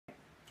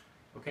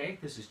Okay,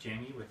 this is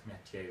Jamie with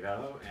Métier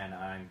Vélo, and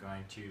I'm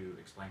going to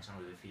explain some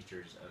of the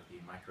features of the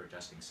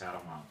micro-adjusting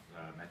saddle mount,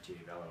 Métier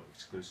Vélo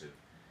exclusive,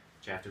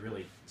 which you have to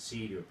really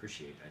see to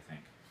appreciate, I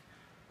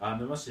think.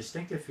 The most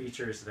distinctive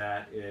feature is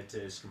that it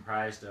is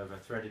comprised of a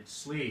threaded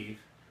sleeve,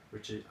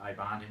 which I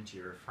bond into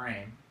your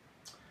frame,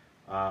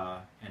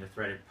 and a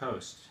threaded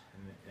post.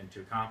 And to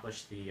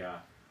accomplish the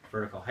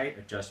vertical height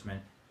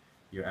adjustment,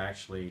 you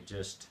actually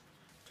just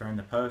turn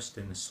the post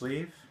in the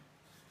sleeve,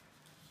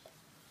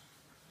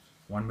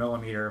 1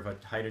 millimeter of a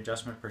height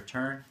adjustment per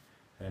turn,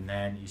 and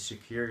then you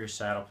secure your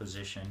saddle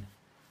position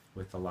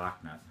with the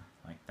lock nut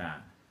like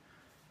that.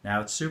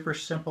 Now it's super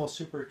simple,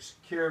 super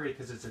secure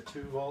because it's a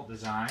 2-volt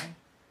design.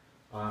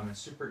 It's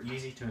super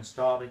easy to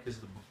install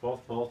because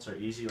both bolts are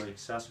easily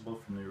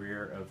accessible from the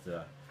rear of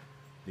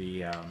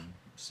the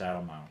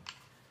saddle mount.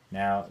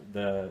 Now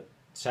the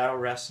saddle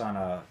rests on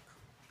a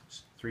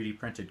 3D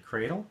printed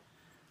cradle,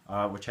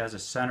 which has a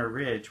center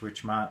ridge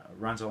which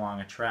runs along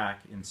a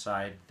track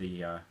inside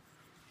the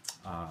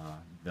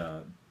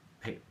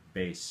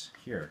base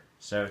here.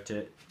 So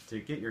to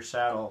get your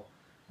saddle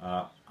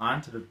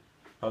onto the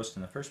post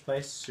in the first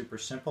place, super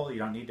simple. You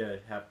don't need to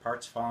have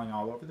parts falling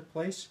all over the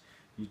place.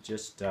 You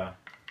just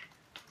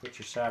put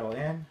your saddle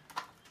in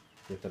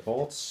with the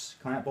bolts,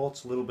 clamp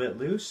bolts a little bit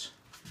loose,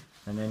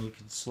 and then you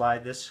can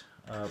slide this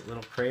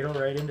little cradle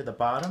right into the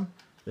bottom.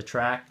 The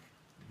track,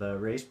 the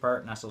raised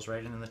part nestles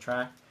right into the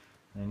track,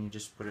 and then you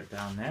just put it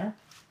down there.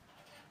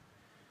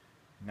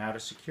 Now to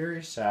secure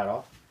your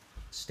saddle,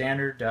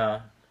 standard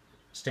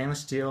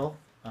stainless steel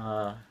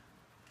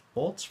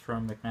bolts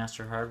from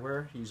McMaster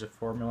Hardware. Use a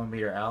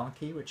 4mm Allen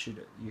key, which you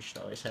should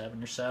always have in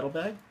your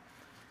saddlebag.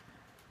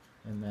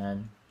 And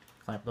then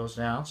clamp those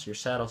down so your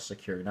saddle's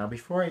secure. Now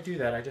before I do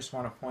that, I just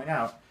want to point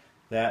out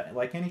that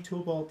like any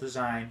tool bolt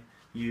design,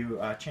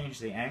 you change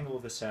the angle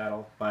of the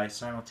saddle by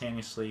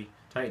simultaneously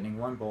tightening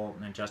one bolt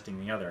and adjusting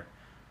the other.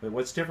 But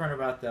what's different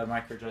about the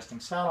micro-adjusting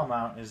saddle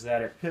mount is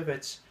that it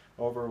pivots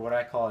over what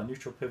I call a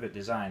neutral pivot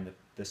design.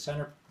 The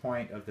center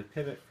point of the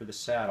pivot for the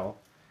saddle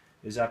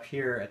is up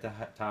here at the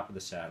top of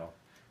the saddle,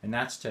 and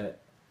that's to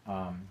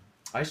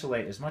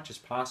isolate as much as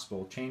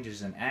possible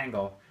changes in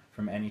angle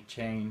from any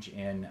change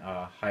in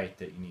height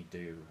that you need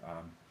to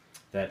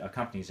that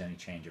accompanies any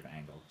change of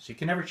angle. So you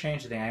can never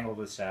change the angle of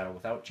the saddle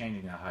without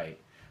changing the height,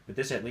 but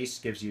this at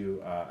least gives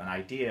you an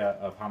idea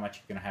of how much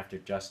you're going to have to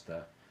adjust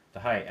the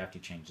height after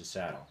you change the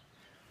saddle.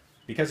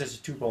 Because it's a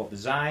 2-bolt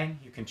design,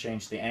 you can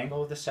change the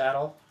angle of the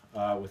saddle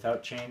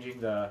without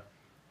changing the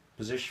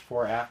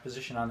fore-aft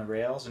position on the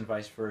rails, and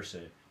vice versa.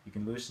 You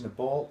can loosen the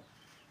bolt,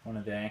 one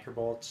of the anchor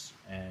bolts,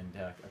 and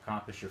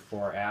accomplish your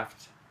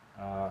fore-aft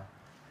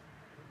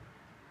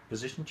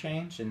position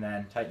change, and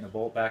then tighten the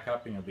bolt back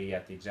up, and you'll be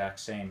at the exact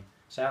same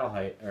saddle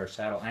height or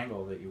saddle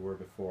angle that you were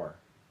before.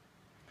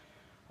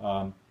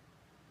 And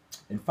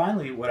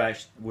finally, what I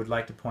would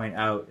like to point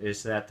out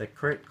is that the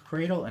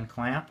cradle and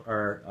clamp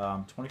are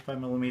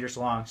 25mm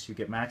long, so you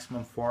get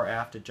maximum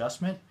fore-aft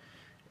adjustment,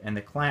 and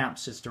the clamp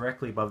sits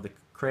directly above the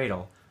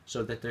cradle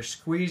so that they're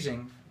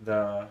squeezing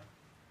the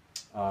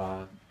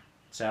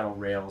saddle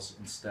rails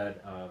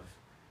instead of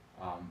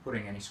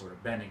putting any sort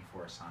of bending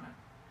force on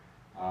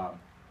it.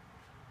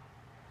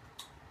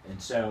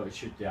 And so it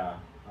should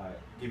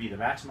give you the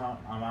maximum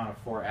amount of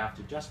fore-aft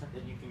adjustment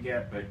that you can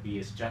get, but be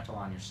as gentle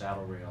on your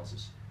saddle rails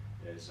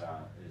as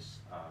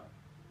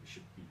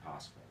should be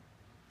possible.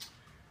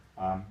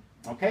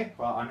 Okay,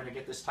 well, I'm going to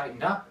get this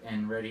tightened up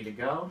and ready to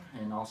go,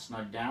 and all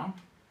snug down,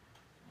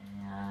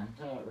 and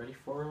ready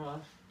for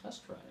a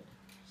test ride.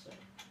 So,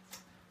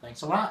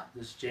 thanks a lot.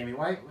 This is Jamie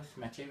White with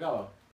Métier Vélo.